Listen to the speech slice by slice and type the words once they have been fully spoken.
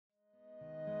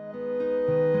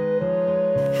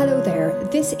Hello there,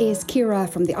 this is Ciara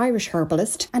from the Irish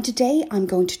Herbalist, and today I'm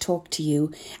going to talk to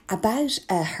you about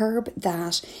a herb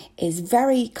that is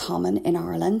very common in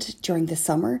Ireland during the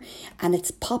summer, and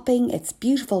it's popping its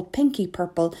beautiful pinky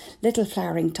purple little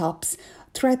flowering tops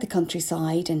throughout the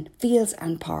countryside in fields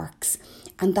and parks,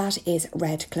 and that is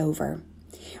red clover.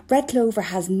 Red clover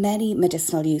has many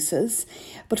medicinal uses,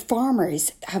 but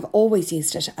farmers have always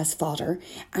used it as fodder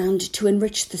and to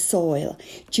enrich the soil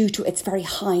due to its very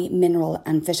high mineral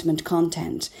and vitamin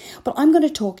content. But I'm going to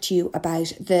talk to you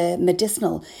about the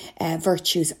medicinal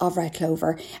virtues of red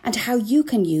clover and how you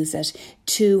can use it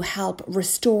to help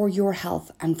restore your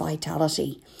health and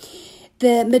vitality.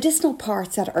 The medicinal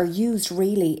parts that are used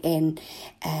really in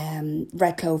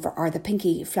red clover are the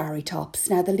pinky flowery tops.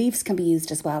 Now the leaves can be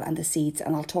used as well and the seeds,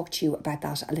 and I'll talk to you about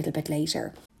that a little bit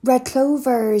later. Red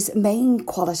clover's main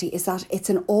quality is that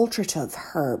it's an alterative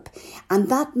herb, and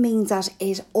that means that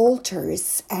it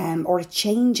alters or it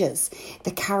changes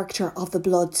the character of the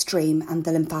bloodstream and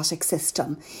the lymphatic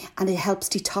system, and it helps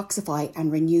detoxify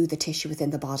and renew the tissue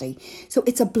within the body. So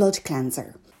it's a blood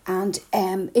cleanser. And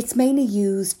it's mainly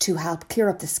used to help clear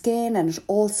up the skin, and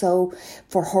also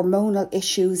for hormonal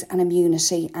issues and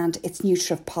immunity and its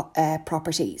nutritive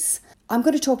properties. I'm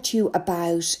going to talk to you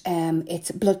about its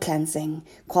blood cleansing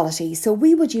quality. So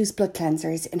we would use blood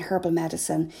cleansers in herbal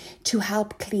medicine to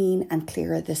help clean and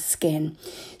clear the skin.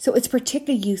 So it's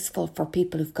particularly useful for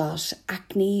people who've got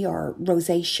acne or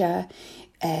rosacea,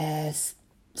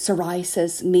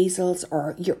 psoriasis, measles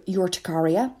or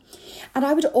urticaria. And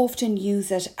I would often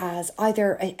use it as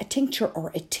either a tincture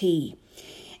or a tea.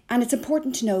 And it's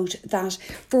important to note that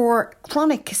for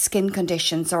chronic skin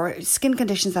conditions or skin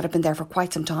conditions that have been there for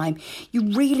quite some time,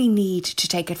 you really need to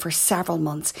take it for several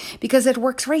months because it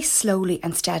works very slowly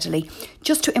and steadily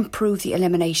just to improve the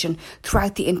elimination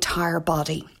throughout the entire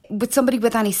body. With somebody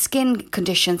with any skin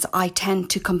conditions, I tend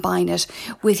to combine it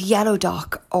with yellow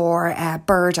dock or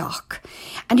burdock.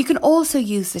 And you can also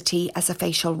use the tea as a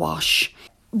facial wash.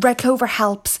 Red clover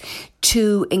helps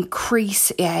to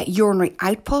increase urinary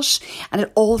output, and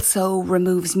it also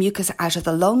removes mucus out of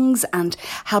the lungs and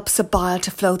helps the bile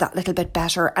to flow that little bit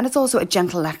better, and it's also a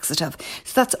gentle laxative,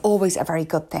 so that's always a very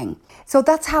good thing. So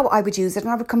that's how I would use it,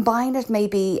 and I would combine it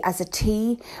maybe as a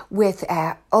tea with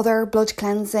other blood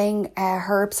cleansing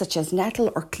herbs such as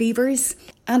nettle or cleavers.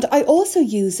 And I also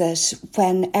use it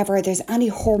whenever there's any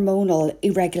hormonal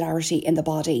irregularity in the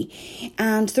body.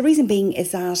 And the reason being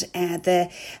is that the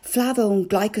flavone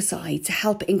glycosides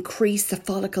help increase the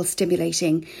follicle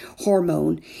stimulating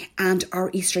hormone and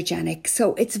are estrogenic.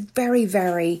 So it's very,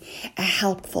 very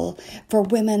helpful for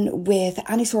women with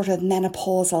any sort of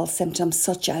menopausal symptoms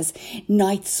such as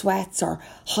night sweats or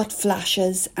hot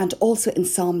flashes and also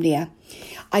insomnia.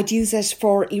 I'd use it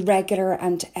for irregular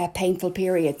and painful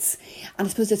periods. And I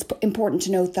suppose it's important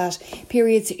to note that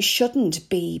periods shouldn't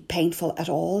be painful at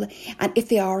all. And if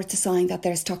they are, it's a sign that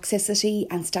there's toxicity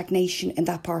and stagnation in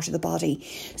that part of the body.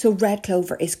 So red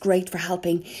clover is great for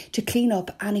helping to clean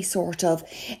up any sort of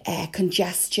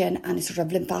congestion, any sort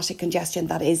of lymphatic congestion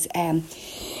that is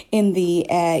in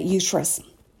the uterus.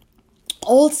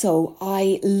 Also,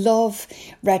 I love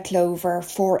red clover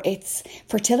for its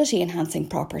fertility enhancing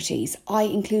properties. I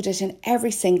include it in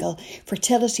every single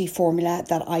fertility formula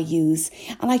that I use,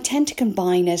 and I tend to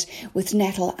combine it with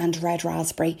nettle and red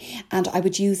raspberry, and I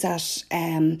would use that,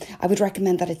 I would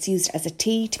recommend that it's used as a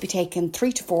tea to be taken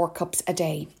 3 to 4 cups a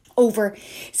day over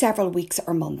several weeks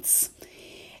or months.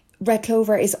 Red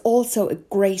clover is also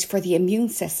great for the immune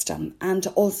system and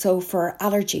also for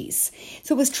allergies.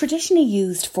 So it was traditionally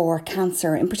used for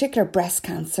cancer, in particular breast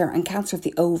cancer and cancer of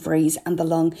the ovaries and the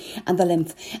lung and the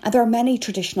lymph. And there are many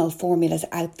traditional formulas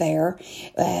out there,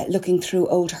 looking through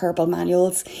old herbal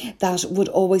manuals, that would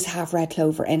always have red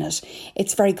clover in it.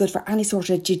 It's very good for any sort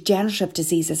of degenerative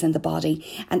diseases in the body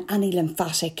and any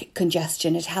lymphatic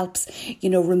congestion. It helps,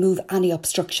 remove any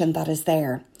obstruction that is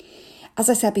there. As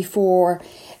I said before,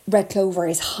 red clover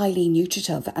is highly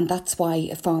nutritive, and that's why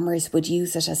farmers would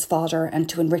use it as fodder and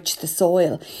to enrich the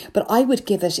soil. But I would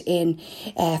give it in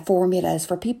formulas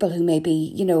for people who may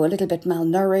be, a little bit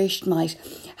malnourished, might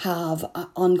have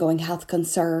ongoing health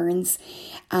concerns.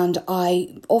 And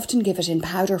I often give it in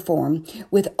powder form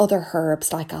with other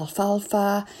herbs like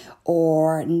alfalfa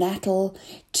or nettle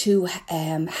to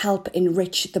help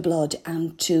enrich the blood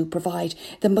and to provide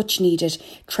the much needed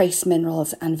trace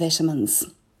minerals and vitamins.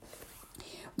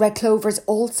 Red clover is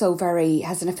also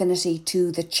has an affinity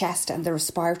to the chest and the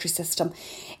respiratory system.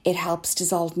 It helps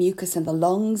dissolve mucus in the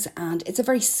lungs, and it's a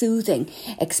very soothing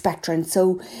expectorant,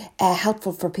 so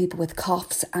helpful for people with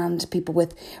coughs and people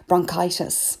with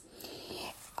bronchitis.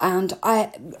 And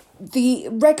the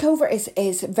red clover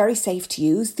is very safe to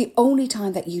use. The only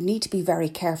time that you need to be very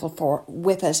careful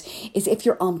with it is if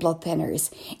you're on blood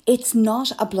thinners. It's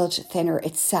not a blood thinner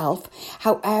itself.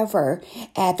 However,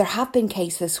 there have been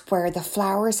cases where the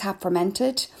flowers have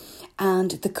fermented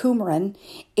and the coumarin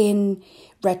in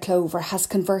red clover has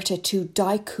converted to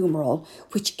dicoumarol,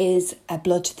 which is a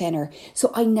blood thinner. So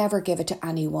I never give it to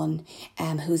anyone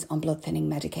who's on blood thinning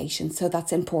medication. So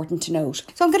that's important to note.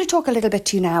 So I'm going to talk a little bit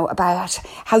to you now about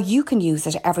how you can use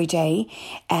it every day.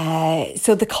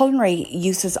 So the culinary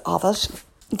uses of it.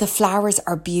 The flowers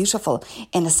are beautiful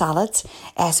in a salad,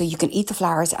 so you can eat the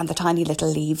flowers and the tiny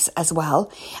little leaves as well.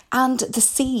 And the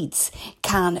seeds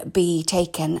can be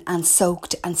taken and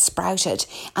soaked and sprouted,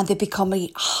 and they become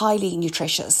highly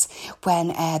nutritious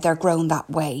when they're grown that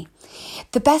way.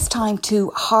 The best time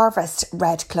to harvest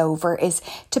red clover is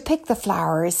to pick the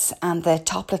flowers and the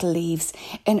top little leaves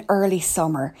in early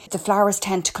summer. The flowers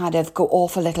tend to kind of go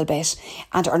off a little bit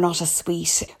and are not as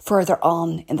sweet further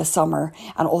on in the summer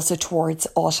and also towards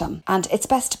autumn. And it's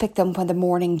best to pick them when the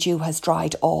morning dew has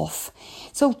dried off.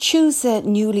 So choose the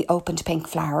newly opened pink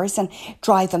flowers and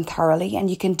dry them thoroughly. And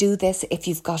you can do this if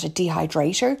you've got a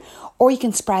dehydrator, or you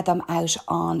can spread them out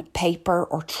on paper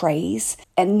or trays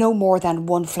and no more than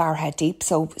 1 flower head deep.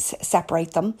 So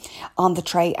separate them on the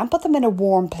tray and put them in a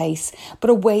warm place, but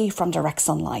away from direct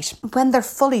sunlight. When they're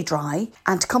fully dry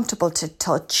and comfortable to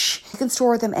touch, you can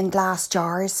store them in glass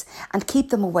jars and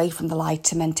keep them away from the light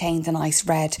to maintain the nice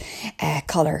red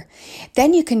colour.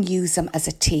 Then you can use them as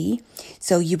a tea.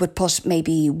 So you would put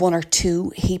maybe 1 or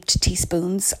 2 heaped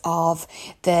teaspoons of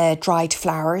the dried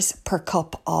flowers per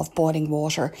cup of boiling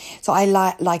water. So I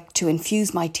like to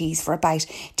infuse my teas for about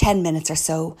 10 minutes or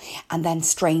so and then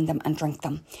strain them and drink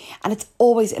them. And it's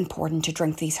always important to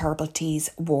drink these herbal teas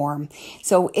warm.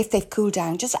 So if they've cooled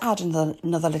down, just add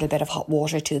another little bit of hot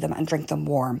water to them and drink them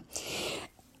warm.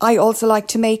 I also like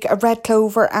to make a red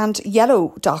clover and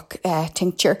yellow dock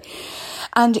tincture.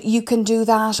 And you can do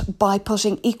that by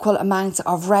putting equal amounts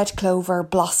of red clover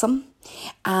blossom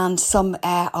and some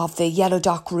of the yellow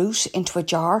dock root into a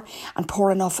jar and pour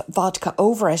enough vodka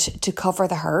over it to cover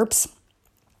the herbs.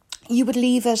 You would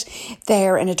leave it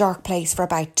there in a dark place for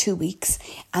about 2 weeks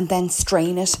and then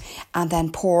strain it and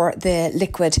then pour the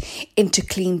liquid into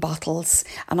clean bottles.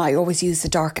 And I always use the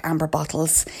dark amber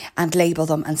bottles and label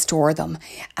them and store them.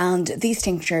 And these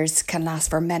tinctures can last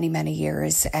for many, many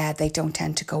years. They don't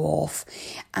tend to go off.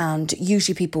 And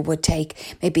usually people would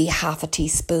take maybe half a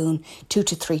teaspoon 2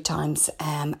 to 3 times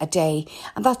a day.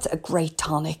 And that's a great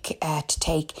tonic to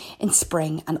take in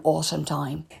spring and autumn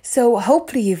time. So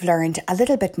hopefully you've learned a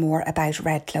little bit more about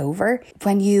red clover.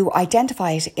 When you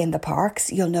identify it in the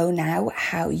parks, you'll know now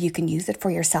how you can use it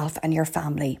for yourself and your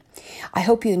family. I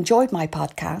hope you enjoyed my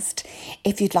podcast.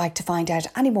 If you'd like to find out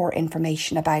any more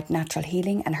information about natural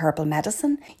healing and herbal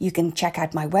medicine, you can check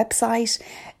out my website,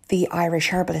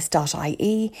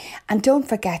 theirishherbalist.ie, and don't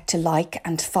forget to like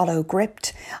and follow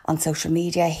Gripped on social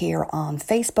media here on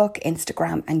Facebook,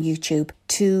 Instagram and YouTube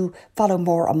to follow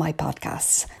more on my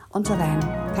podcasts. Until then,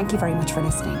 thank you very much for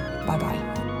listening. Bye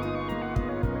bye.